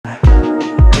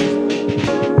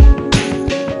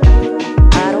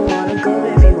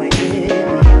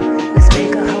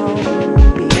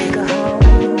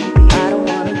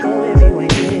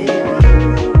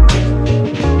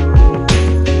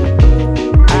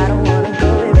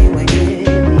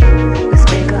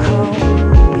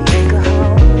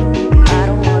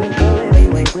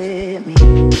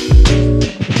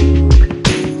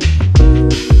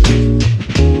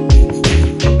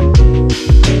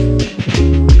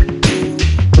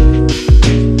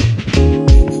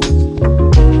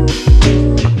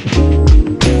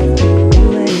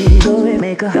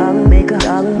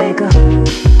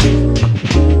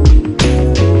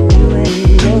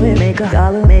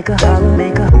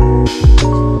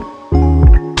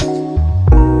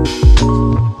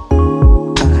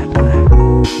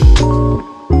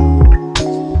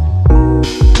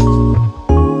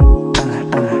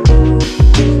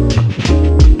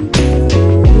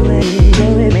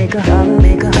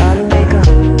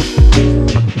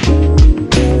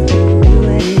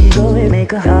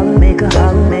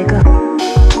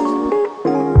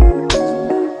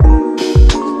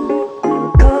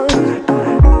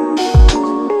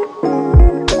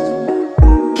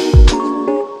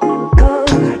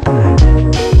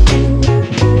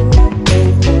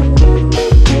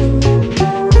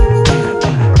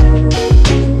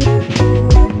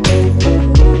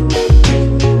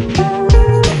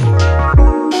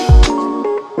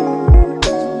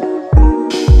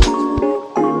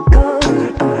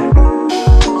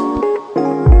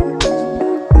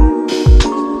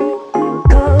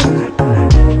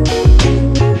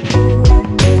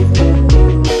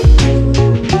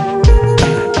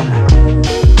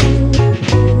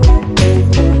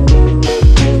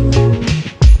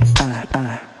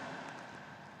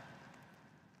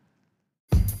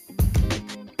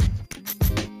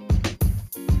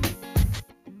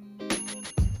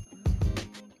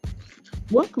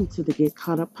Welcome to the Get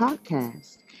Caught Up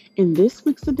podcast. In this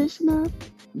week's edition of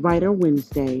Writer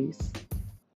Wednesdays.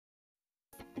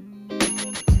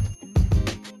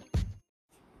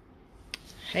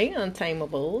 Hey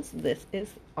Untamables, this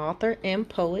is author and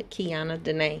poet Kiana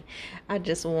Dene. I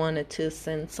just wanted to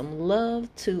send some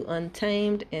love to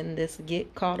Untamed in this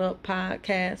Get Caught Up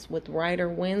podcast with Writer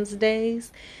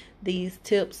Wednesdays. These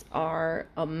tips are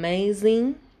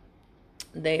amazing.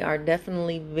 They are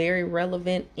definitely very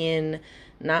relevant in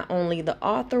not only the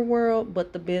author world,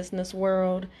 but the business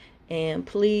world. And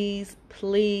please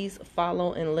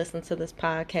follow and listen to this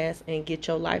podcast and get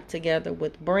your life together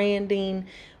with branding,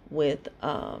 with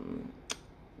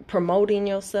promoting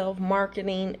yourself,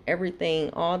 marketing, everything.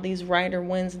 All these Writer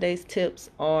Wednesdays tips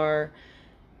are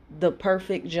the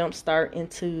perfect jumpstart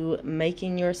into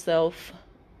making yourself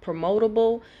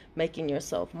promotable, making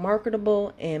yourself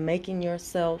marketable, and making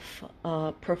yourself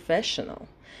professional.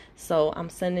 So I'm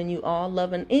sending you all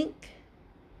love and ink.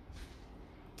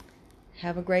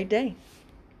 Have a great day.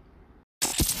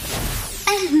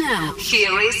 And now,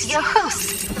 here is your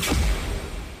host.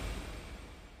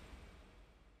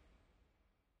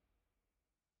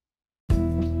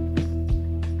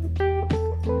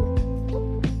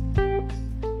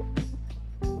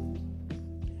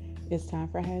 It's time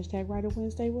for hashtag Writer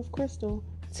Wednesday with Crystal.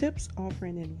 Tips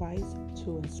offering advice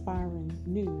to inspiring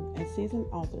new and seasoned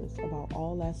authors about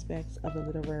all aspects of the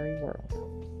literary world.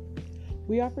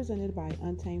 We are presented by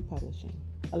Untamed Publishing.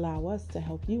 Allow us to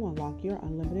help you unlock your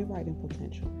unlimited writing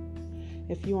potential.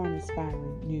 If you are an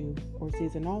aspiring new or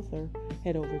seasoned author,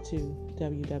 head over to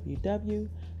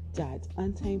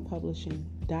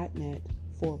www.untamedpublishing.net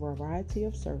for a variety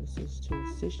of services to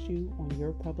assist you on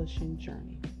your publishing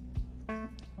journey.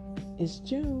 It's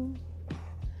June.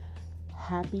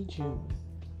 Happy June.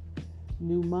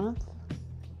 New month,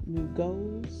 new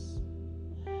goals,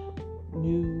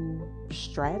 new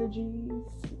strategies,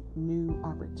 new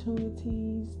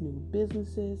opportunities, new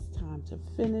businesses. Time to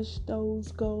finish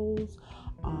those goals.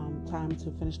 Time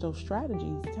to finish those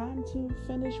strategies. Time to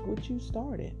finish what you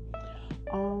started.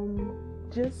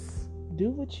 Just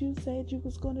do what you said you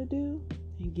was going to do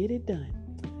and get it done.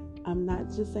 I'm not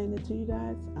just saying it to you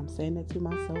guys, I'm saying it to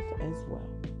myself as well.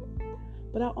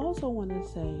 But I also want to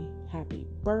say happy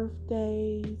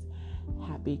birthdays,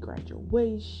 happy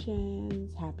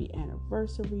graduations, happy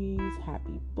anniversaries,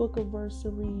 happy book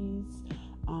anniversaries,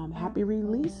 happy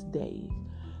release days,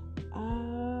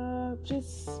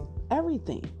 just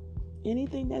everything.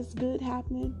 Anything that's good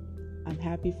happening, I'm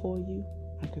happy for you.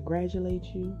 I congratulate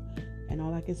you. And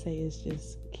all I can say is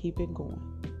just keep it going.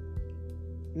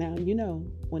 Now,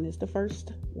 when it's the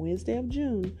first Wednesday of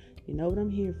June, you know what I'm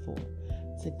here for.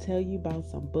 To tell you about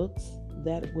some books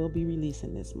that will be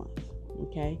releasing this month.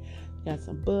 Okay? Got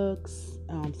some books,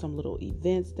 some little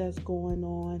events that's going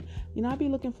on. I'll be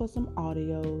looking for some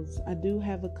audios. I do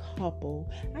have a couple.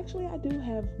 Actually, I do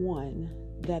have one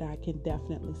that I can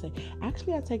definitely say.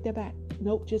 Actually, I take that back.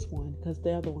 Nope, just one, because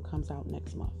the other one comes out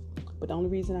next month. But the only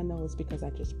reason I know is because I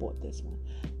just bought this one.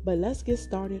 But let's get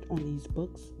started on these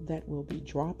books that will be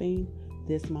dropping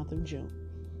this month of June.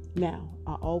 Now,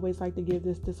 I always like to give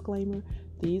this disclaimer.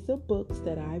 These are books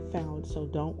that I found, so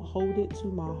don't hold it to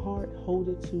my heart. Hold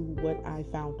it to what I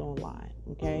found online,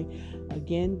 okay?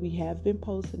 Again, we have been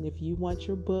posting. If you want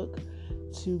your book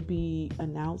to be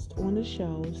announced on the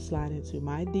show, slide into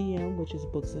my DM, which is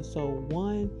Books and Soul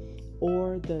 1,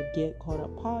 or the Get Caught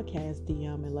Up podcast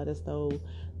DM, and let us know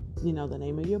the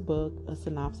name of your book, a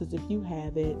synopsis if you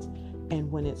have it,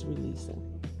 and when it's releasing.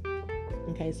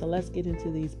 Okay, so let's get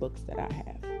into these books that I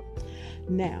have.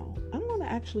 Now, I'm going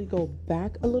to actually go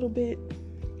back a little bit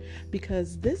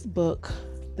because this book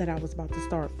that I was about to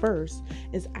start first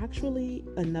is actually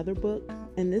another book.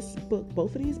 And this book,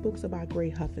 both of these books are by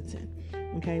Gray Huffington.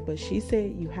 Okay, but she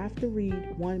said you have to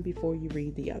read one before you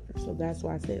read the other. So that's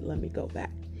why I said, let me go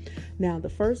back. Now, the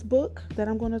first book that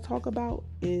I'm going to talk about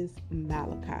is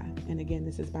Malachi. And again,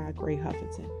 this is by Gray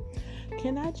Huffington.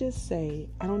 Can I just say,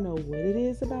 I don't know what it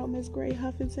is about Miss Gray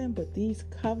Huffington, but these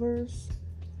covers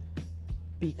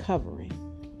be covering.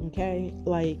 Okay,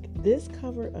 like this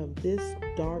cover of this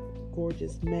dark,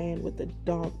 gorgeous man with the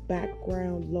dark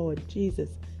background, Lord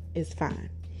Jesus, is fine.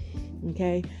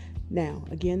 Okay, now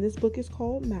again, this book is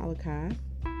called Malachi,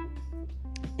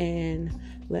 and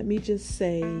let me just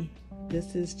say,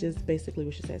 this is just basically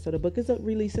what she said. So the book is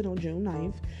releasing on June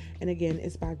 9th, and again,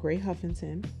 it's by Gray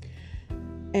Huffington,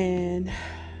 and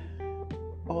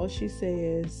all she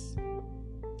says,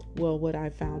 well, what I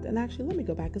found, and actually let me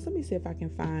go back, because let me see if I can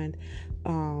find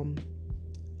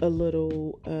a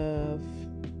little of,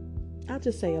 I'll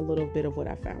just say a little bit of what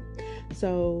I found.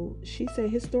 So she said,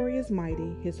 his story is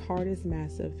mighty, his heart is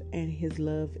massive, and his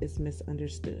love is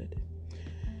misunderstood.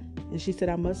 And she said,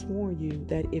 I must warn you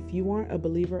that if you aren't a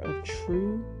believer of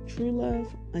true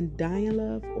love, undying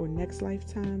love, or next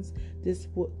lifetimes, this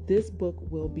book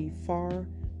will be far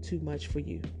too much for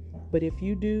you. But if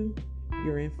you do,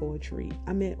 you're in for a treat.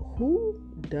 I mean, who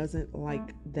doesn't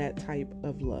like that type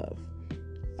of love?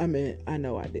 I mean, I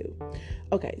know I do.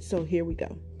 Okay, so here we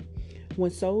go.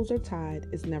 When souls are tied,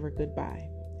 it's never goodbye.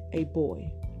 A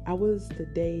boy. I was the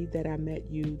day that I met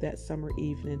you that summer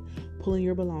evening, pulling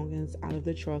your belongings out of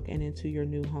the truck and into your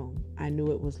new home. I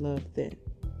knew it was love then.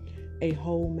 A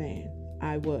whole man.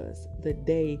 I was the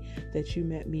day that you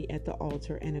met me at the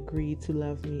altar and agreed to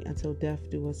love me until death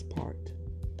do us part.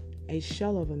 A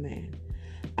shell of a man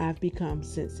I've become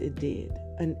since it did,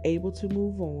 unable to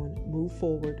move on, move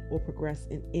forward, or progress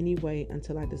in any way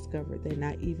until I discovered that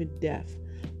not even death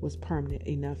was permanent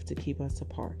enough to keep us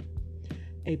apart.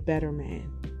 A better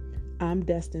man I'm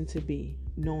destined to be,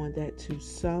 knowing that to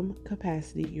some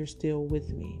capacity you're still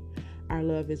with me. Our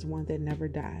love is one that never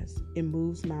dies. It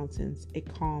moves mountains,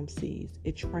 it calms seas,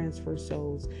 it transfers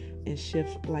souls, and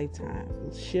shifts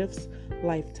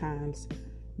lifetimes,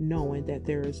 knowing that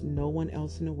there is no one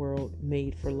else in the world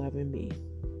made for loving me.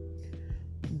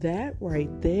 That right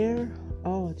there,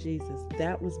 oh Jesus,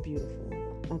 that was beautiful.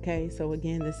 Okay, so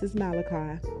again, this is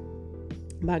Malachi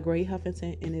by Gray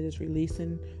Huffington, and it is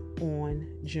releasing on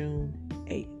June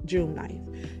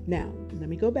 9th. Now, let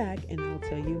me go back and I'll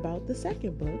tell you about the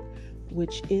second book,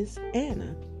 which is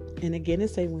Anna. And again, it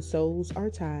say when souls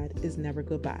are tied, it's never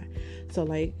goodbye. So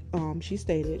like she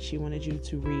stated, she wanted you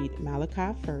to read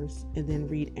Malachi first and then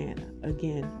read Anna.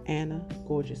 Again, Anna,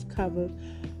 gorgeous cover,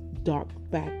 dark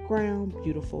background,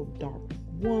 beautiful dark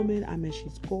woman. I mean,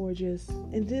 she's gorgeous.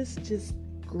 And this just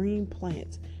green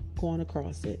plants going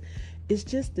across it. It's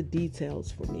just the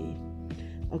details for me.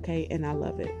 Okay, and I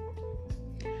love it.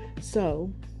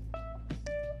 So,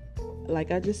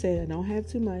 like I just said, I don't have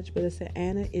too much, but it said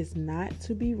Anna is not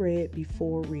to be read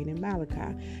before reading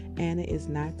Malachi. Anna is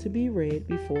not to be read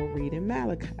before reading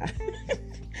Malachi.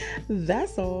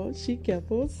 That's all she kept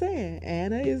on saying.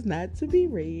 Anna is not to be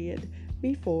read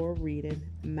before reading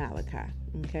Malachi.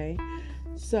 Okay,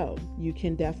 so you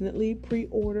can definitely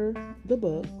pre-order the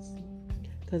books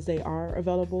because they are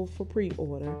available for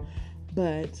pre-order,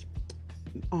 but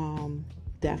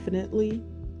definitely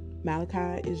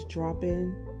Malachi is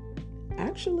dropping.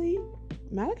 Actually,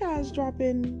 Malachi is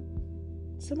dropping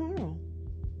tomorrow,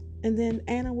 and then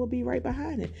Anna will be right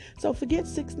behind it. So forget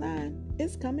 6ix9ine,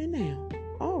 it's coming now.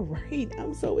 All right,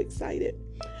 I'm so excited.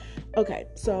 Okay,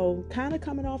 so kind of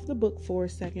coming off the book for a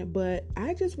second, but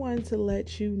I just wanted to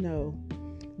let you know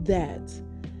that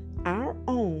our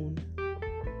own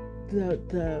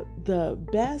the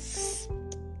best,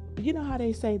 you know how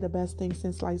they say the best thing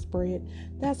since sliced bread?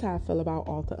 That's how I feel about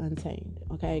Author Untamed,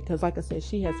 okay? Because like I said,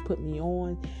 she has put me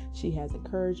on, she has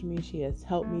encouraged me, she has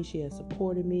helped me, she has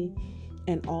supported me,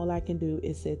 and all I can do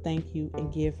is say thank you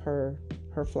and give her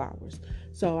her flowers.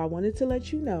 So I wanted to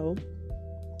let you know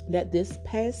that this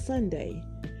past Sunday,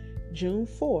 June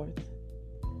 4th,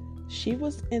 she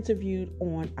was interviewed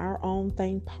on Our Own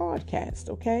Thing podcast,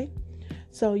 okay?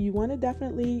 So you want to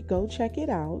definitely go check it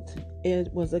out.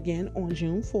 It was again on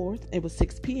June 4th. It was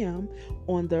 6 p.m.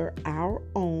 on the Our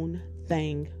Own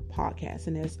Thing podcast.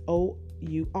 And that's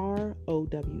OUROWNTHANG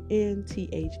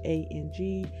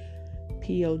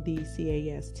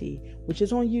PODCAST, which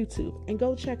is on YouTube. And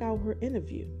go check out her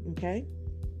interview, okay?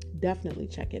 Definitely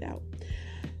check it out.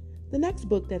 The next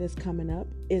book that is coming up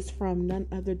is from none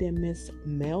other than Miss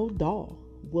Mel Dahl,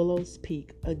 Willow's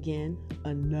Peak. Again,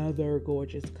 another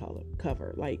gorgeous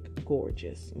cover, like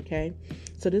gorgeous. Okay,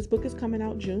 so this book is coming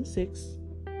out June 6th.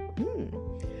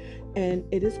 And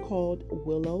it is called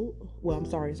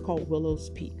it's called Willow's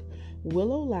Peak.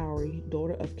 Willow Lowry,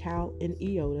 daughter of Cal and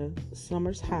Eota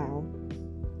Summers Howe,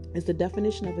 is the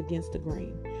definition of against the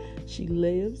grain. She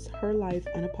lives her life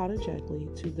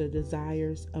unapologetically to the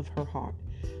desires of her heart.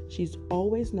 She's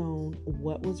always known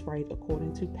what was right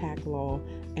according to pack law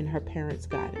and her parents'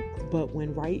 guidance. But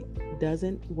when right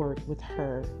doesn't work with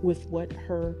what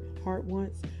her heart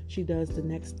wants, she does the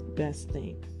next best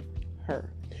thing.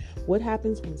 Her. What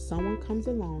happens when someone comes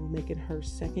along making her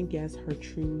second guess her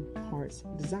true heart's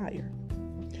desire?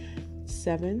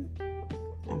 7,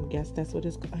 I guess that's what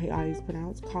how he's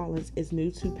pronounced. Collins is new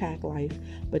to pack life,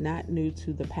 but not new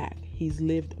to the pack. He's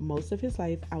lived most of his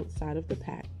life outside of the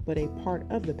pack, but a part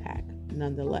of the pack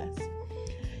nonetheless.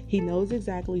 He knows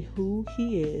exactly who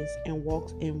he is and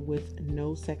walks in with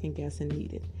no second guessing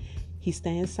needed. He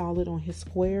stands solid on his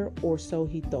square, or so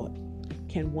he thought.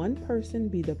 Can one person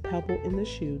be the pebble in the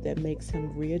shoe that makes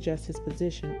him readjust his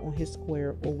position on his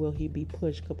square, or will he be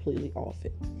pushed completely off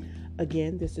it?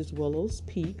 Again, this is Willow's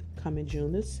Peak, coming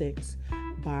June the 6th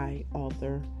by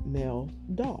author Mel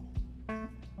Dahl.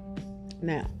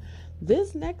 Now,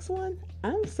 this next one,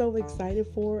 I'm so excited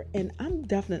for, and I'm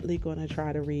definitely going to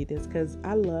try to read this because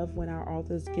I love when our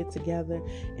authors get together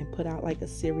and put out like a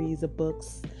series of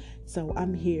books. So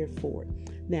I'm here for it.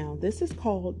 Now, this is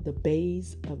called The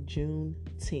Bays of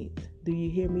Juneteenth. Do you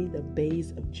hear me? The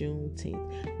Bays of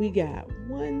Juneteenth. We got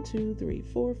 1, 2, 3,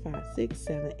 4, 5, 6,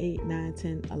 7, 8, 9,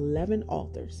 10, 11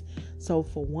 authors. So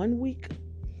for 1 week,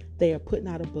 they are putting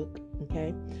out a book,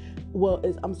 okay? Well,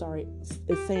 it's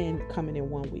saying coming in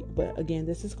 1 week. But again,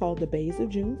 this is called The Bays of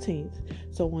Juneteenth.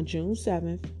 So on June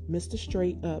 7th, Mr.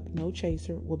 Straight Up No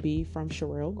Chaser will be from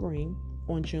Sherelle Green.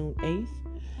 On June 8th,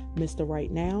 Mr.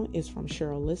 Right Now is from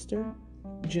Cheryl Lister.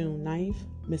 June 9th,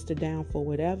 Mr. Down for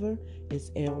Whatever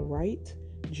is L. Wright.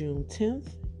 June 10th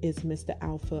is Mr.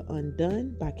 Alpha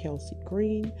Undone by Kelsey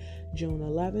Green. June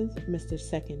 11th, Mr.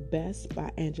 Second Best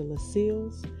by Angela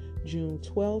Seals. June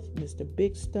 12th, Mr.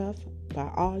 Big Stuff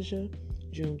by Aja.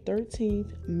 June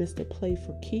 13th, Mr. Play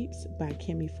for Keeps by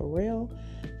Kimmy Farrell.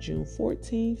 June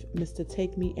 14th, Mr.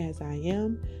 Take Me As I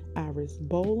Am, Iris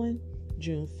Boland.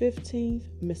 June 15th,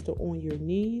 Mr. On Your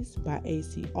Knees by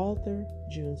A.C. Author.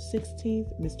 June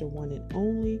 16th, Mr. One and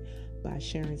Only by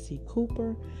Sharon C.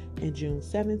 Cooper. And June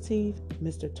 17th,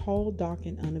 Mr. Tall, Dark,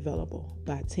 and Unavailable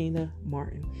by Tina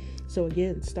Martin. So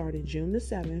again, starting June the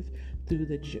 7th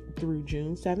through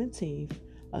June 17th,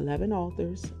 11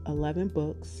 authors, 11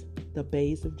 books, The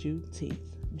Bays of Juneteenth.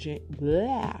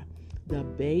 The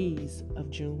Bays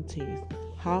of Juneteenth.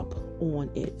 Hop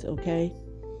on it, okay?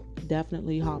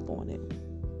 Definitely hop on it.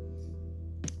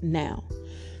 Now,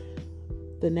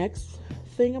 the next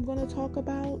thing I'm going to talk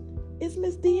about is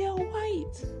Miss D.L.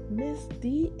 White. Miss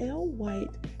D.L. White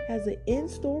has an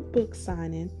in-store book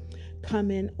signing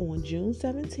coming on June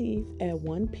 17th at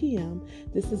 1 p.m.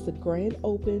 This is the grand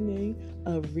opening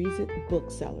of Reason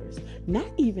Booksellers. Not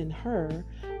even her.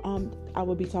 I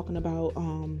will be talking about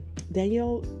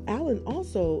Danielle Allen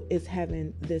also is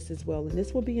having this as well, and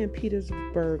this will be in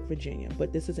Petersburg, Virginia.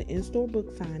 But this is an in-store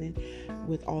book signing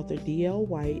with author D.L.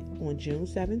 White on June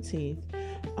 17th.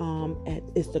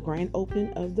 It's the grand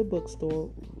opening of the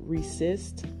bookstore,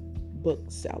 Resist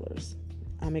Booksellers.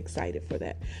 I'm excited for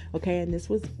that. Okay, and this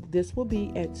will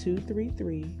be at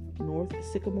 233 North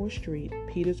Sycamore Street,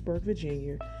 Petersburg,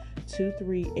 Virginia,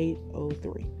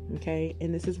 23803. Okay,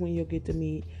 and this is when you'll get to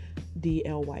meet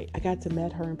D.L. White. I got to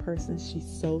meet her in person. She's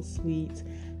so sweet,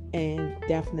 and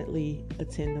definitely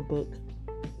attend the book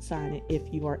signing if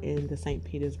you are in the St.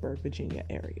 Petersburg, Virginia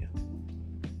area.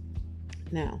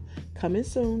 Now, coming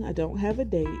soon, I don't have a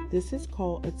date. This is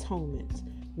called Atonement,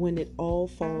 When It All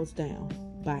Falls Down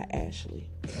by Ashley.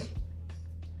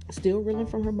 Still reeling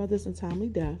from her mother's untimely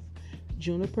death,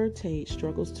 Juniper Tate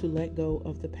struggles to let go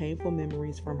of the painful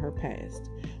memories from her past.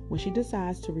 When she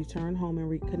decides to return home and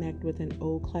reconnect with an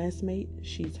old classmate,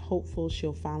 she's hopeful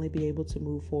she'll finally be able to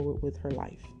move forward with her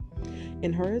life.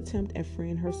 In her attempt at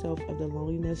freeing herself of the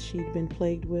loneliness she'd been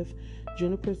plagued with,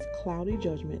 Juniper's cloudy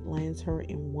judgment lands her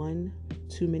in one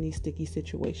too many sticky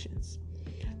situations.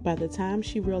 By the time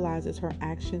she realizes her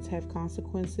actions have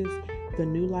consequences, the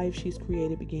new life she's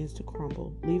created begins to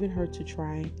crumble, leaving her to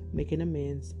try making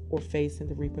amends or facing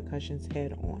the repercussions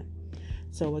head on.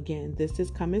 So again, this is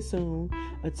coming soon,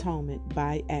 Atonement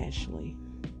by Ashley.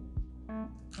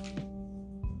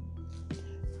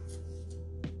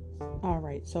 All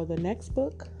right, so the next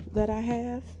book that I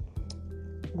have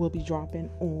will be dropping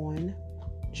on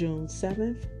June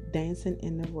 7th, Dancing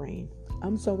in the Rain.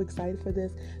 I'm so excited for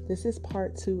this. This is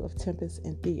part 2 of Tempest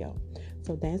and Theo.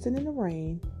 So Dancing in the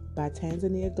Rain by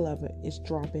Tanzania Glover is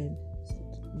dropping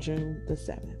June the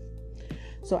 7th.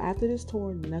 So after this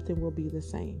tour, nothing will be the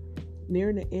same.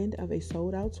 Nearing the end of a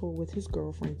sold-out tour with his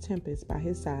girlfriend Tempest by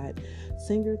his side,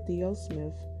 singer Theo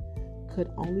Smith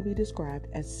could only be described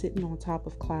as sitting on top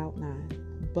of cloud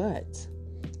 9. But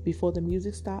before the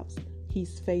music stops,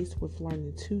 he's faced with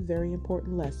learning 2 very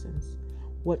important lessons.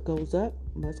 What goes up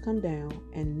must come down,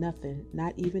 and nothing,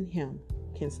 not even him,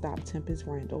 can stop Tempest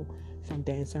Randall from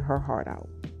dancing her heart out.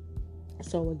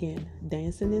 So again,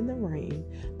 Dancing in the Rain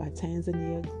by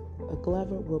Tanzania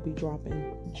Glover will be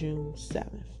dropping June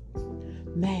 7th.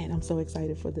 Man, I'm so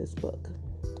excited for this book.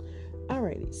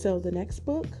 Alrighty, so the next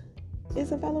book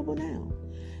is available now,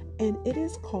 and it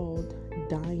is called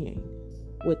Dying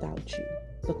Without You,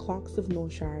 The Clocks of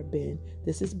Northshire Bend.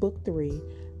 This is book 3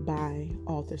 by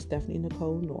author Stephanie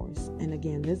Nicole Norris. And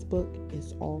again, this book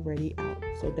is already out,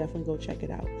 so definitely go check it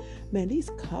out. Man, these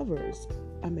covers,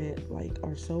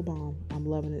 are so bomb. I'm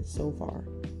loving it so far.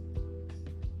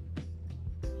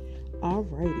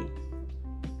 Alrighty.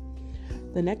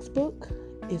 The next book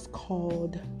is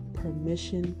called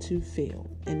Permission to Feel,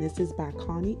 and this is by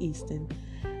Connie Easton,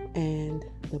 and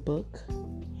the book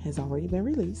has already been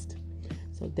released.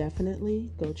 So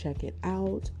definitely go check it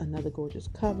out. Another gorgeous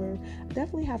cover. I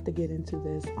definitely have to get into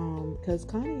this because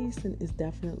Connie Easton is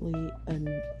definitely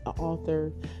an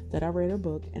author that I read her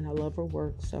book and I love her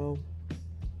work. So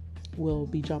we'll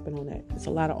be jumping on that. It's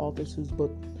a lot of authors whose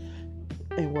book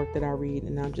and work that I read,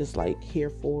 and I'm just like here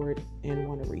for it and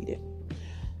want to read it.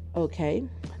 Okay,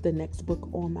 the next book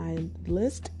on my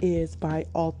list is by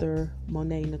author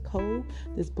Monet Nicole.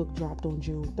 This book dropped on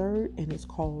June 3rd, and it's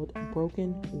called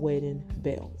Broken Wedding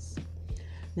Bells.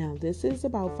 Now, this is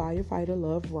about firefighter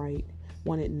Love Wright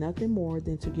wanted nothing more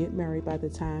than to get married by the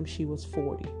time she was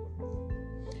 40.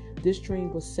 This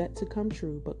dream was set to come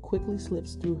true, but quickly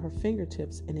slips through her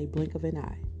fingertips in a blink of an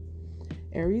eye.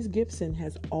 Aries Gibson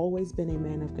has always been a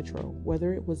man of control.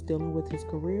 Whether it was dealing with his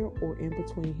career or in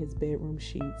between his bedroom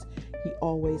sheets, he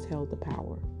always held the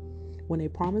power. When a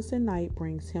promising night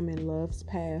brings him in love's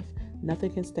path,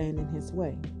 nothing can stand in his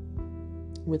way.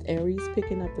 With Aries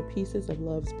picking up the pieces of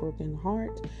love's broken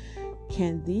heart,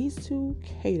 can these two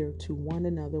cater to one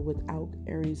another without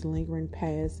Aries' lingering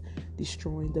past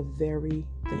destroying the very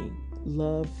thing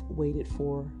love waited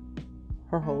for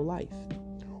her whole life?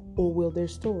 Or will their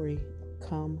story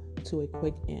come to a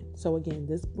quick end? So again,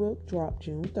 this book dropped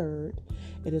June 3rd.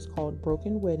 It is called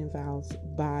Broken Wedding Vows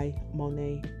by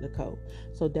Monet Nicole.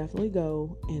 So definitely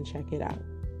go and check it out.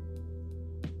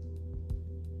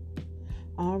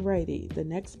 Alrighty, the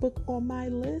next book on my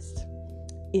list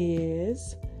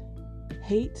is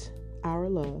Hate Our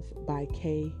Love by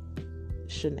Kay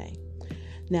Shanae.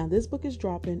 Now this book is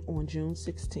dropping on June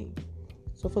 16th.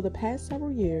 So for the past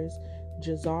several years,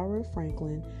 Jazara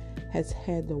Franklin has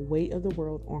had the weight of the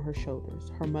world on her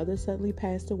shoulders. Her mother suddenly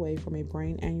passed away from a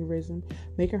brain aneurysm,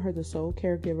 making her the sole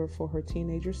caregiver for her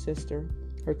teenage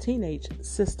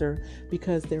sister,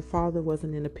 because their father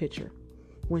wasn't in the picture.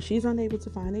 When she's unable to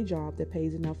find a job that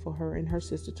pays enough for her and her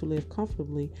sister to live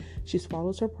comfortably, she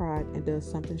swallows her pride and does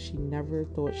something she never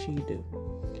thought she'd do.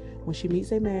 When she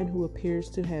meets a man who appears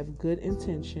to have good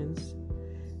intentions,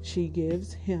 she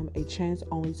gives him a chance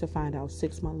only to find out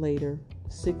 6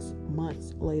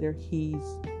 months later he's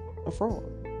a fraud.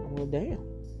 Well, damn.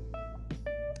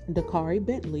 Dakari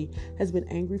Bentley has been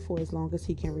angry for as long as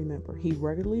he can remember. He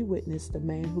regularly witnessed the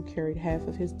man who carried half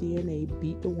of his DNA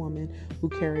beat the woman who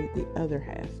carried the other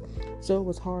half, so it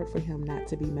was hard for him not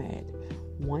to be mad.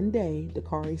 One day,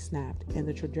 Dakari snapped, and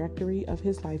the trajectory of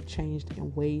his life changed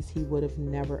in ways he would have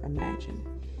never imagined.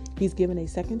 He's given a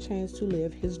second chance to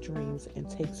live his dreams and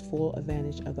takes full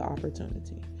advantage of the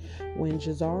opportunity. When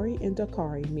Jazara and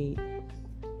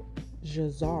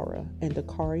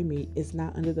Dakari meet is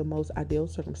not under the most ideal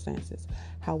circumstances.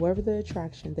 However, the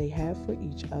attraction they have for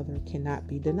each other cannot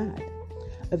be denied.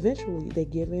 Eventually, they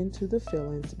give in to the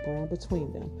feelings born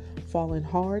between them, falling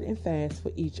hard and fast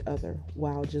for each other,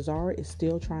 while Jazara is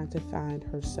still trying to find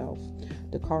herself.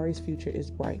 Dakari's future is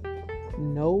bright.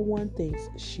 No one thinks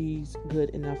she's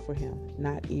good enough for him,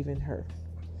 not even her.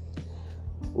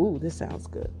 Ooh, this sounds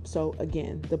good. So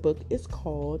again, the book is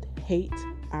called Hate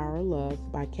Our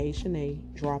Love by Kay Shanae,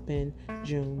 dropping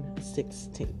June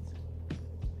 16th.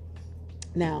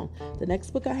 Now, the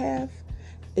next book I have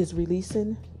is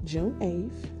releasing June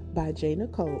 8th by J.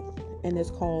 Nicole, and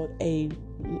it's called A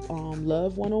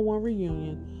Love 101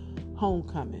 Reunion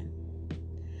Homecoming.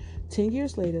 10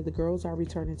 years later, the girls are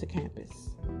returning to campus.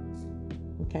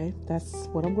 Okay, that's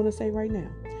what I'm going to say right now.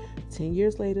 10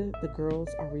 years later, the girls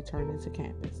are returning to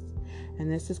campus. And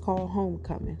this is called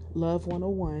Homecoming, Love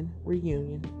 101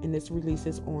 Reunion. And this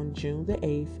releases on June the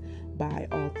 8th by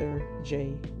author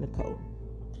J. Nicole.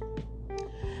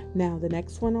 Now, the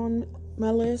next one on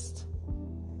my list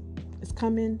is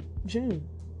coming June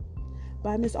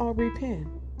by Miss Aubrey Penn.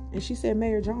 And she said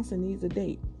Mayor Johnson needs a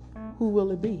date. Who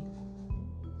will it be?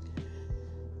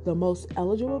 The most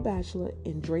eligible bachelor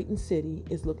in Drayton City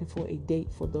is looking for a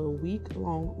date for the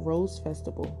week-long Rose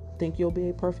Festival. Think you'll be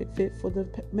a perfect fit for the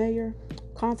mayor?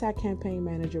 Contact campaign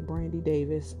manager Brandy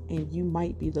Davis, and you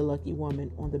might be the lucky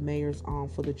woman on the mayor's arm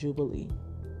for the Jubilee.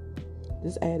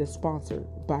 This ad is sponsored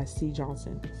by C.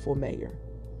 Johnson for mayor.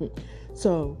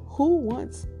 So, who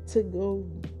wants to go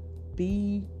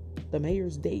be the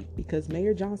mayor's date? Because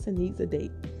Mayor Johnson needs a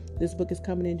date. This book is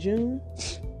coming in June,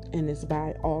 and it's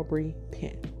by Aubrey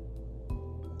Penn.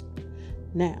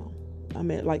 Now,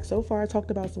 so far I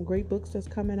talked about some great books that's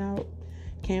coming out.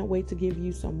 Can't wait to give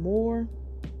you some more.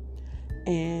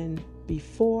 And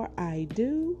before I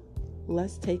do,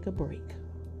 let's take a break.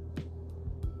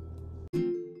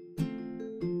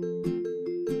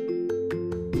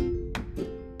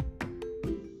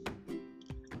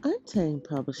 Untamed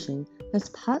Publishing has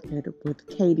partnered with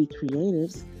Katie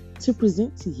Creatives to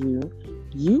present to you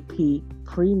UP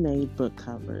pre-made book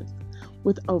covers.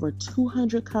 With over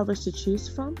 200 covers to choose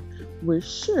from, we're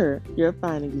sure you'll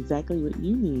find exactly what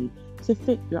you need to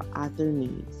fit your author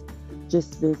needs.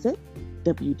 Just visit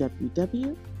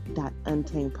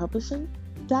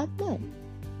www.untamedpublishing.net.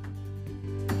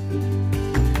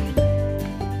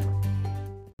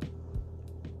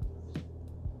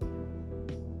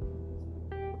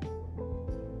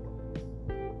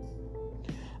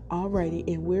 Alrighty,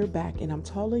 and we're back, and I'm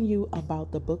telling you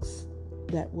about the books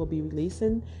that will be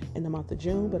releasing in the month of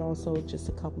June, but also just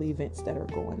a couple of events that are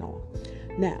going on.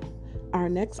 Now, our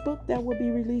next book that will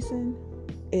be releasing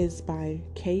is by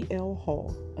K.L.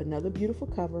 Hall. Another beautiful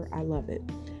cover. I love it.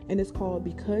 And it's called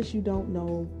Because You Don't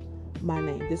Know My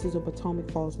Name. This is a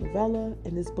Potomac Falls novella,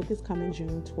 and this book is coming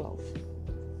June 12th.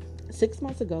 6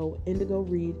 months ago, Indigo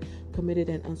Reed committed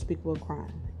an unspeakable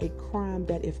crime. A crime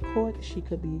that, if caught, she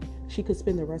could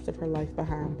spend the rest of her life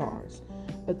behind bars.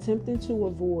 Attempting to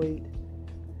avoid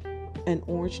an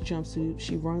orange jumpsuit,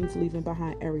 she runs, leaving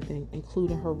behind everything,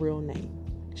 including her real name.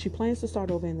 She plans to start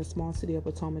over in the small city of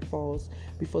Potomac Falls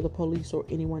before the police or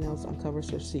anyone else uncovers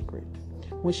her secret.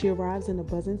 When she arrives in a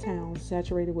buzzing town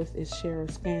saturated with its share of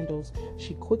scandals,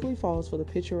 she quickly falls for the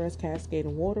picturesque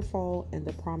cascading waterfall and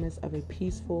the promise of a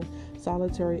peaceful,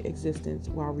 solitary existence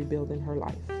while rebuilding her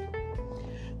life.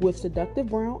 With seductive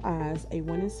brown eyes, a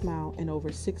winning smile, and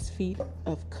over 6 feet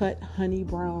of cut honey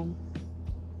brown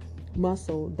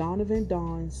muscle, Donovan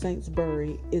Dawn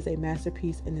Saintsbury is a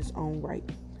masterpiece in its own right.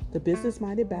 The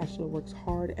business-minded bachelor works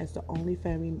hard as the only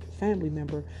family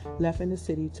member left in the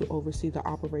city to oversee the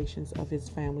operations of his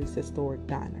family's historic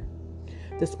diner.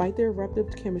 Despite their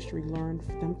eruptive chemistry learned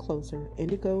them closer,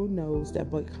 Indigo knows that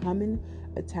becoming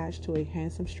attached to a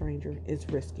handsome stranger is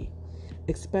risky,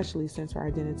 especially since her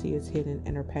identity is hidden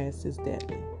and her past is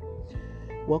deadly.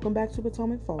 Welcome back to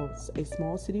Potomac Falls, a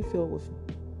small city filled with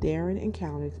daring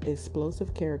encounters,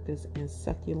 explosive characters, and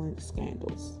succulent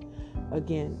scandals.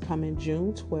 Again, coming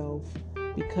June 12th,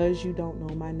 Because You Don't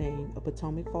Know My Name, a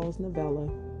Potomac Falls novella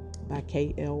by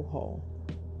K.L. Hall.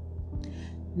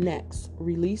 Next,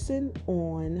 releasing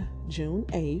on June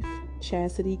 8th,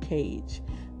 Chastity Cage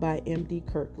by M.D.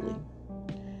 Kirkley.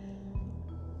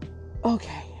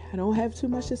 Okay, I don't have too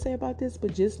much to say about this,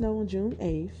 but just know on June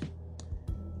 8th,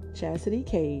 Chastity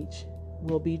Cage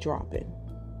will be dropping.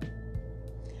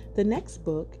 The next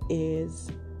book is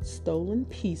Stolen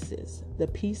Pieces, The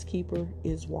Peacekeeper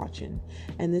is Watching.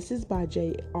 And this is by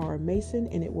J.R. Mason,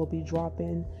 and it will be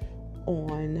dropping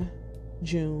on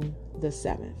June the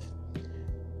 7th.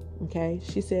 Okay,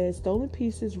 she says, Stolen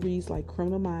Pieces reads like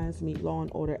Criminal Minds meet Law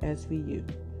and Order SVU.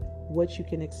 What you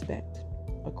can expect.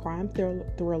 A crime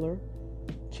thriller,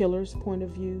 killer's point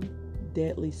of view,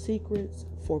 deadly secrets,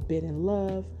 forbidden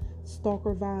love,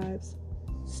 stalker vibes,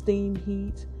 steam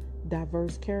heat,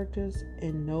 diverse characters,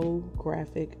 and no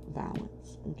graphic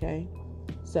violence. Okay,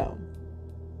 so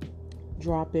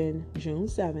dropping June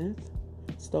 7th,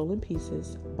 Stolen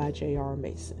Pieces by J.R.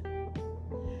 Mason.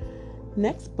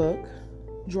 Next book,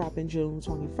 dropping June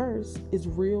 21st, is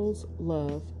Real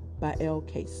Love by L.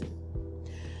 Kaysen.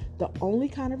 The only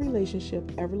kind of relationship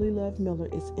Everly Love Miller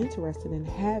is interested in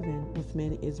having with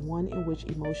men is one in which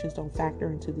emotions don't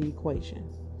factor into the equation.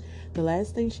 The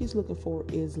last thing she's looking for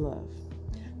is love.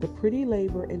 The pretty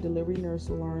labor and delivery nurse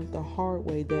learned the hard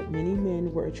way that many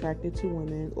men were attracted to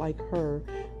women like her,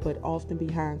 but often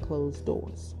behind closed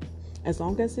doors. As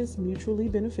long as it's mutually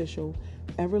beneficial,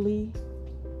 Everly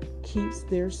keeps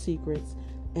their secrets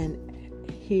and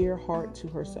her heart to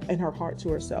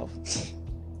herself.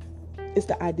 It's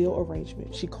the ideal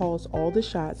arrangement. She calls all the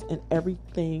shots and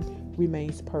everything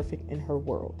remains perfect in her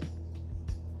world.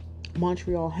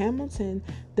 Montreal Hamilton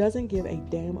doesn't give a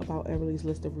damn about Everly's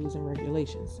list of rules and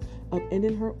regulations.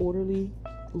 Upending her orderly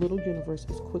little universe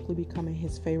is quickly becoming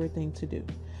his favorite thing to do.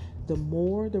 The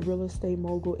more the real estate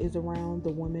mogul is around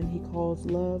the woman he calls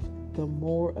love, the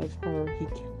more of her he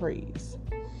craves.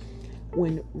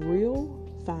 When Real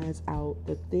finds out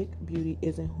the thick beauty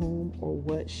isn't whom or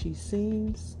what she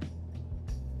seems,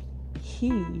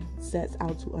 he sets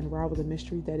out to unravel the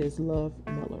mystery that is Love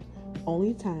Miller.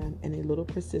 Only time and a little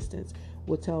persistence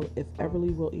will tell if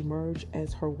Everly will emerge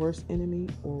as her worst enemy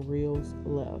or Real's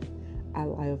love. I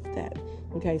love that.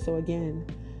 Okay, so again,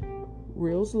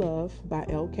 Real's Love by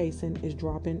Elle Kaysen is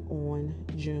dropping on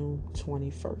June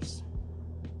 21st.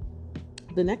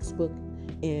 The next book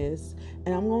is,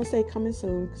 and I'm going to say coming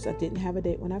soon because I didn't have a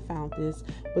date when I found this,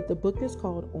 but the book is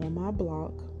called On My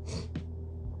Block,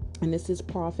 and this is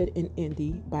Prophet and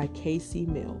Indie by Casey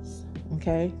Mills.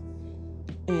 Okay,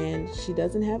 and she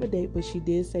doesn't have a date, but she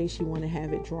did say she want to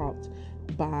have it dropped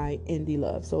by Indie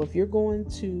Love. So if you're going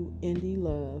to Indie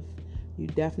Love, you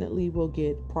definitely will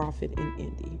get Prophet and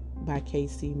Indie by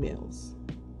Casey Mills.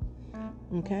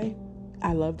 Okay,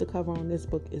 I love the cover on this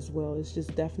book as well. It's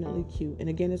just definitely cute. And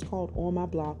again, it's called On My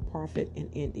Block, Prophet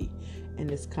and Indie, and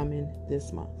it's coming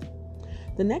this month.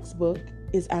 The next book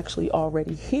is actually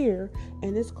already here,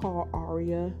 and it's called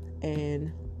Aria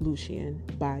and Lucien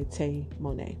by Tay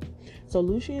Monet. So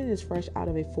Lucien is fresh out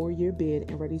of a 4-year bid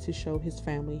and ready to show his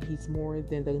family he's more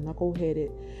than the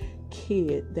knuckle-headed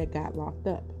kid that got locked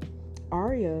up.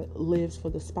 Aria lives for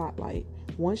the spotlight.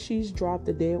 Once she's dropped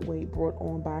the dead weight brought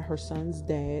on by her son's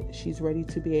dad, she's ready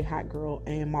to be a hot girl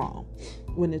and mom.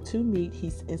 When the two meet,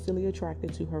 he's instantly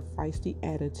attracted to her feisty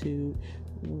attitude,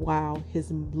 while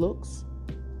his looks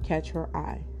catch her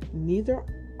eye. Neither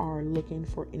are looking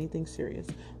for anything serious,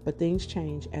 but things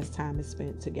change as time is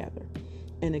spent together.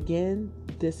 And again,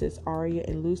 this is Aria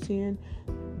and Lucien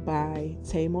by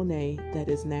Tay Monet that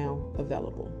is now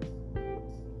available.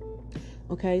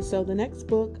 Okay, so the next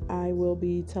book I will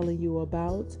be telling you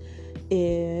about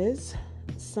is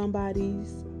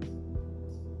Somebody's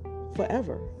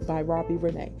Forever by Robbie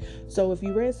Renee. So if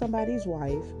you read Somebody's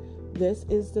Wife, this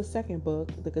is the second book,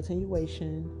 the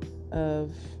continuation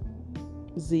of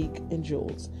Zeke and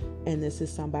Jules, and this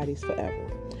is Somebody's Forever.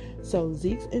 So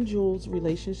Zeke's and Jules'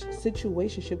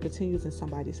 situationship continues in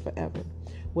Somebody's Forever.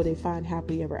 Will they find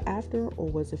happily ever after, or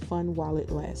was it fun while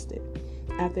it lasted?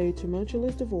 After a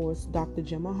tumultuous divorce, Dr.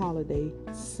 Gemma Holliday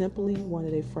simply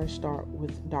wanted a fresh start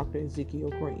with Dr. Ezekiel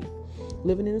Green.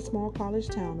 Living in a small college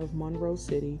town of Monroe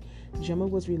City, Gemma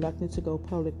was reluctant to go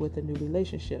public with a new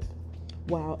relationship,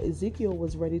 while Ezekiel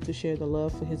was ready to share the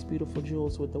love for his beautiful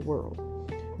Jules with the world.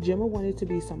 Gemma wanted to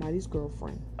be somebody's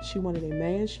girlfriend. She wanted a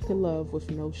man she could love with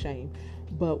no shame.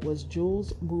 But was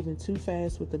Jules moving too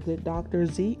fast with the good Dr.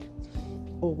 Zeke?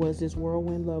 Or was this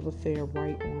whirlwind love affair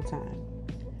right on time?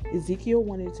 Ezekiel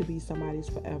wanted to be somebody's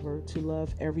forever, to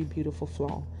love every beautiful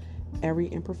flaw, every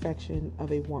imperfection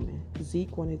of a woman.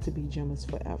 Zeke wanted to be Gemma's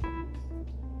forever.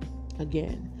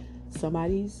 Again,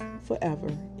 Somebody's Forever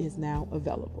is now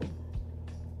available.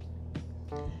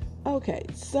 Okay,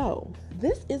 so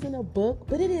this isn't a book,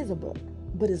 but it is a book.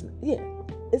 But it's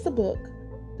a book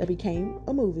that became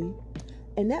a movie,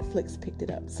 and Netflix picked it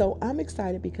up. So I'm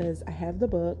excited because I have the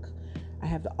book, I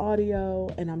have the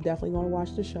audio, and I'm definitely going to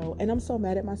watch the show. And I'm so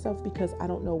mad at myself because I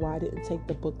don't know why I didn't take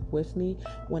the book with me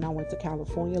when I went to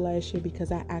California last year,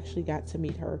 because I actually got to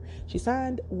meet her. She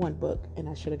signed one book, and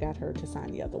I should have got her to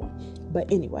sign the other one.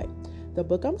 But anyway, the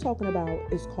book I'm talking about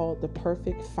is called The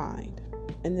Perfect Find.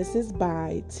 And this is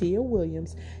by Tia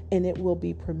Williams, and it will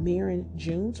be premiering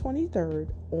June 23rd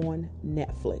on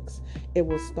Netflix. It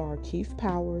will star Keith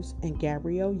Powers and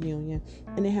Gabrielle Union,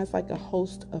 and it has like a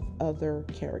host of other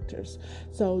characters.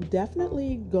 So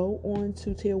definitely go on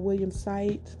to Tia Williams'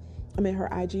 site, her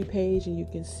IG page, and you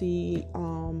can see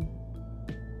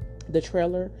the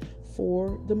trailer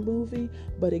for the movie.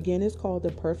 But again, it's called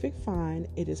The Perfect Find.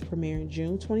 It is premiering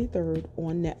June 23rd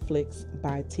on Netflix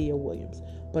by Tia Williams.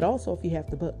 But also, if you have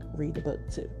the book, read the book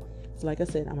too. So like I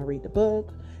said, I'm going to read the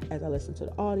book as I listen to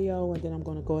the audio, and then I'm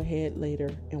going to go ahead later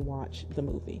and watch the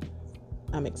movie.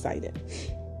 I'm excited.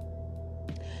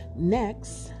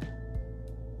 Next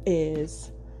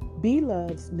is B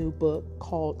Love's new book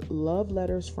called Love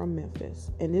Letters from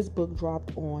Memphis, and this book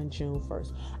dropped on June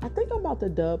 1st. I think I'm about to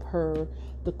dub her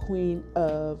the queen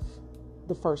of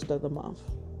the first of the month.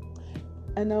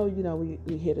 I know,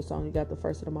 we hear the song, you got the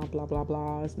first of the month, blah, blah,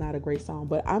 blah. It's not a great song,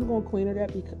 but I'm going to queen her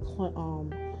that,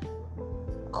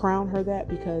 crown her that,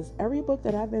 because every book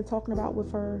that I've been talking about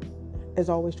with her is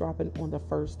always dropping on the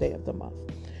first day of the month.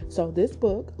 So this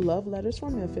book, Love Letters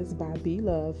from Memphis by B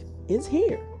Love, is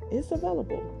here. It's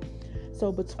available.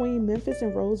 So between Memphis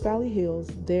and Rose Valley Hills,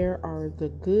 there are the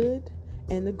good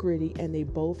and the gritty, and they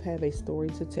both have a story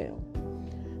to tell.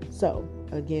 So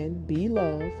again, B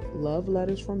Love, Love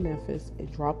Letters from Memphis.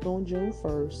 It dropped on June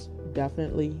 1st.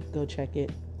 Definitely go check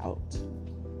it out.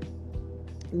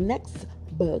 Next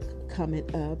book coming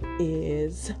up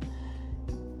is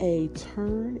A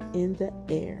Turn in the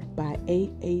Air by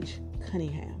A.H.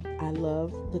 Cunningham. I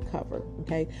love the cover.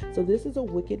 Okay, so this is a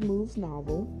Wicked Moves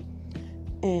novel,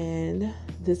 and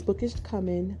this book is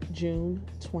coming June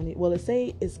 20. Well, it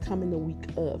say it's coming the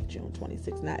week of June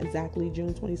 26th, not exactly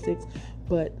June 26th,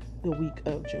 but the week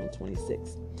of June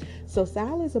 26th. So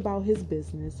Sal is about his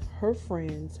business, her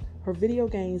friends, her video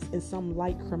games, and some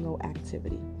light criminal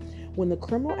activity. When the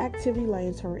criminal activity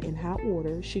lands her in hot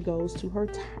water, she goes to her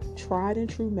tried and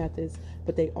true methods,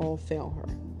 but they all fail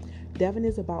her. Devin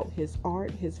is about his art,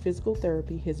 his physical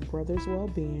therapy, his brother's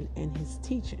well-being, and his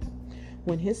teaching.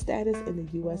 When his status in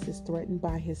the U.S. is threatened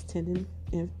by his tendon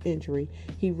injury,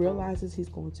 he realizes he's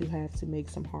going to have to make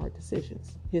some hard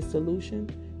decisions. His solution,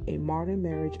 a modern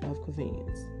marriage of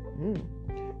convenience.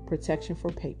 Protection for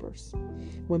papers.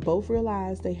 When both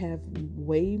realize they have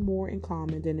way more in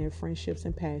common than their friendships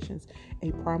and passions,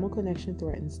 a primal connection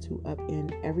threatens to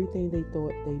upend everything they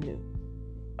thought they knew.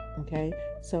 Okay,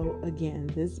 so again,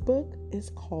 this book is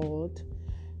called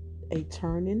A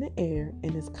Turn in the Air,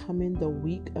 and is coming the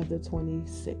week of the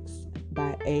 26th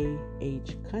by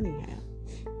A.H. Cunningham.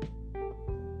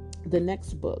 The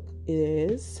next book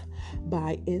is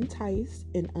by Entice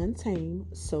and Untamed,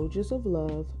 Soldiers of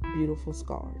Love, Beautiful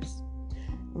Scars.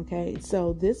 Okay,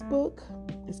 so this book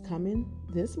is coming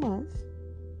this month,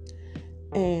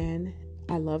 and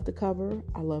I love the cover,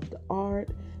 I love the art,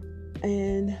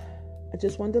 and I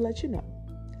just wanted to let you know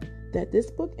that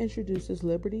this book introduces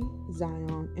Liberty,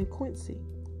 Zion, and Quincy.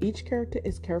 Each character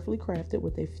is carefully crafted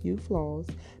with a few flaws,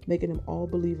 making them all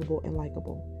believable and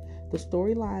likable. The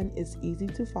storyline is easy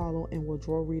to follow and will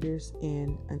draw readers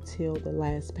in until the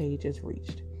last page is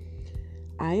reached.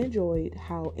 I enjoyed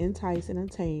how Entice and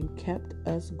Untamed kept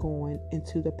us going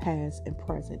into the past and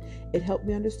present. It helped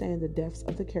me understand the depths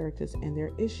of the characters and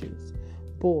their issues.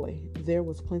 Boy, there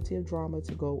was plenty of drama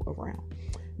to go around.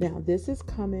 Now, this is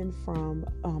coming from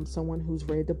someone who's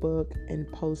read the book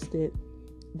and posted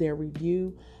their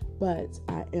review, but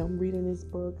I am reading this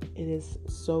book. It is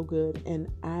so good, and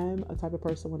I'm a type of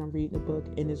person when I'm reading a book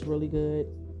and it's really good,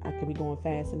 I can be going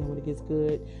fast, and then when it gets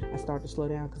good, I start to slow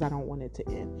down because I don't want it to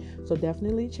end. So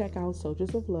definitely check out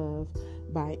Soldiers of Love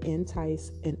by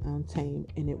Entice and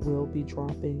Untamed, and it will be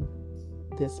dropping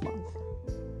this month.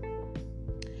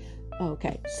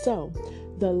 Okay, so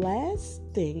the last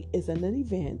thing is an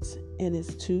event, and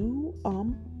it's two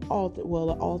an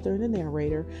author and a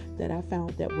narrator that I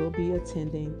found that will be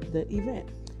attending the event,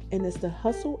 and it's the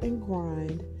Hustle and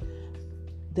Grind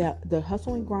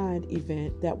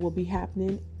event that will be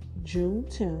happening June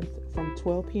 10th from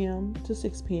 12 p.m. to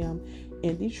 6 p.m.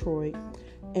 in Detroit,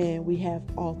 and we have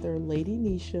author Lady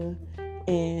Nisha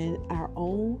and our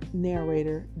own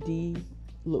narrator D.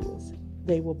 Lewis.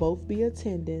 They will both be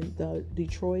attending the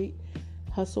Detroit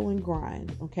Hustle and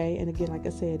Grind, okay? And again, like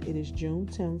I said, it is June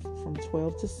 10th from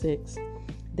 12 to 6.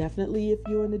 Definitely, if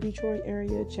you're in the Detroit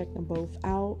area, check them both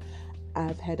out.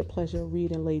 I've had the pleasure of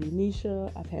reading Lady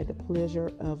Nisha. I've had the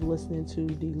pleasure of listening to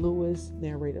D. Lewis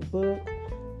narrate a book.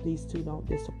 These two don't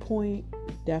disappoint.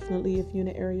 Definitely, if you're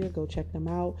in the area, go check them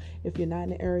out. If you're not in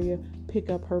the area, pick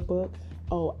up her book.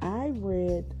 Oh, I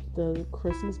read the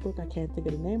Christmas book. I can't think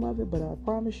of the name of it, but I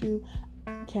promise you,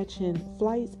 Catching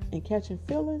Flights and Catching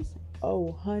Feelings.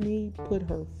 Oh, honey, put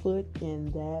her foot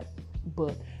in that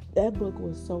book. That book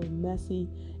was so messy.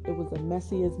 It was the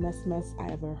messiest mess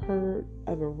I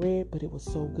ever read, but it was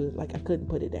so good. Like, I couldn't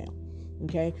put it down.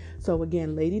 Okay, so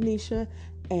again, Lady Nisha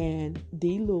and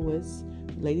D. Lewis.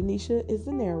 Lady Nisha is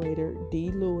the narrator.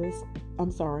 Lady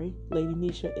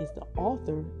Nisha is the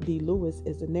author. D. Lewis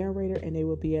is the narrator, and they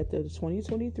will be at the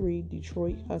 2023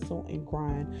 Detroit Hustle and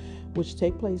Grind, which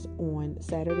take place on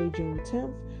Saturday, June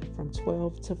 10th from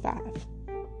 12 to 5.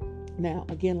 Now,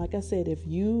 again, like I said, if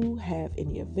you have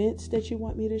any events that you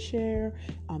want me to share,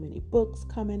 any books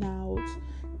coming out,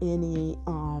 any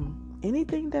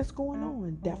anything that's going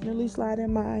on, definitely slide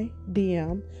in my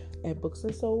DM at Books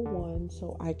and Soul One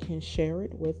so I can share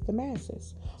it with the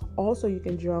masses. Also, you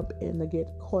can jump in the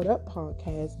Get Caught Up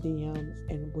podcast DMs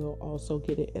and we'll also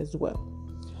get it as well.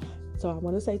 So I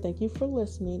want to say thank you for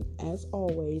listening as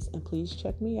always, and please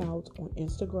check me out on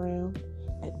Instagram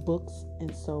at Books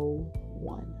and Soul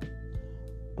One.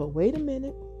 But wait a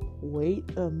minute,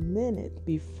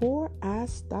 before I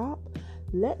stop,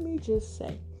 let me just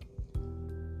say,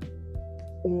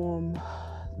 on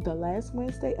the last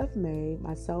Wednesday of May,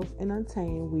 myself and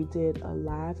Untamed, we did a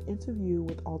live interview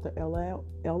with author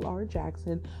L.R.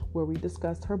 Jackson where we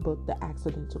discussed her book, The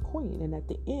Accidental Queen. And at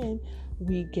the end,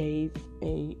 we gave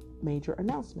a major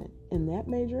announcement. And that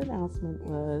major announcement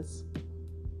was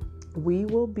we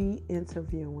will be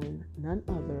interviewing none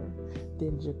other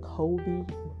than Jacoby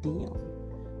Diem.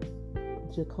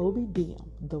 Jacoby Diem,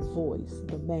 the voice,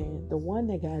 the man, the one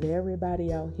that got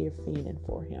everybody out here fiending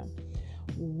for him.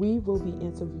 We will be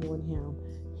interviewing him.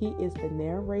 He is the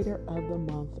narrator of the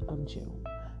month of June.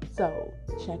 So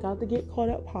check out the Get Caught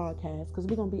Up podcast, because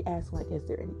we're going to be asking, like, is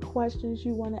there any questions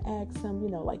you want to ask him? You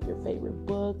know, like your favorite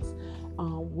books,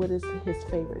 what is his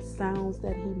favorite sounds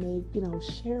that he make? You know,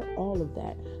 share all of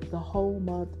that. The whole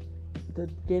month, the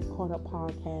Get Caught Up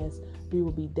podcast, we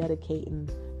will be dedicating,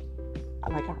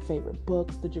 like, our favorite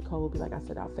books to Jacoby. Like I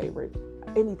said, our favorite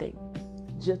anything.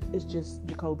 It's just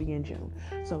Jacoby in June.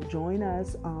 So join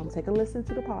us. Take a listen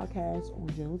to the podcast on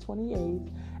June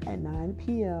 28th at 9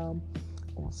 p.m.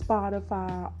 on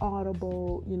Spotify,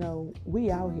 Audible. You know, we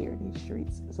out here in these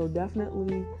streets. So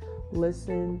definitely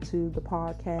listen to the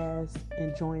podcast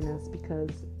and join us,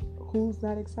 because who's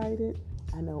not excited?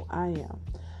 I know I am.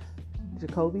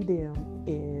 Jacoby Diem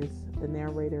is the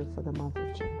narrator for the month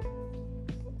of June.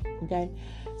 Okay,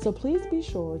 so please be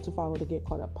sure to follow the Get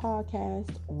Caught Up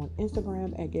podcast on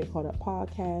Instagram at Get Caught Up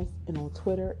Podcast and on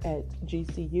Twitter at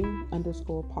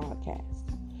GCU_podcast.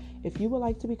 If you would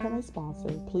like to become a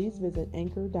sponsor, please visit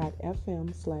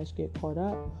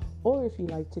anchor.fm/getcaughtup, or if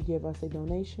you'd like to give us a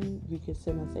donation, you can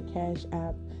send us a cash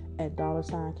app at $U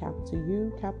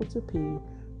P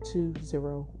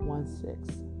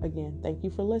 2016. Again, thank you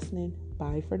for listening.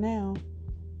 Bye for now.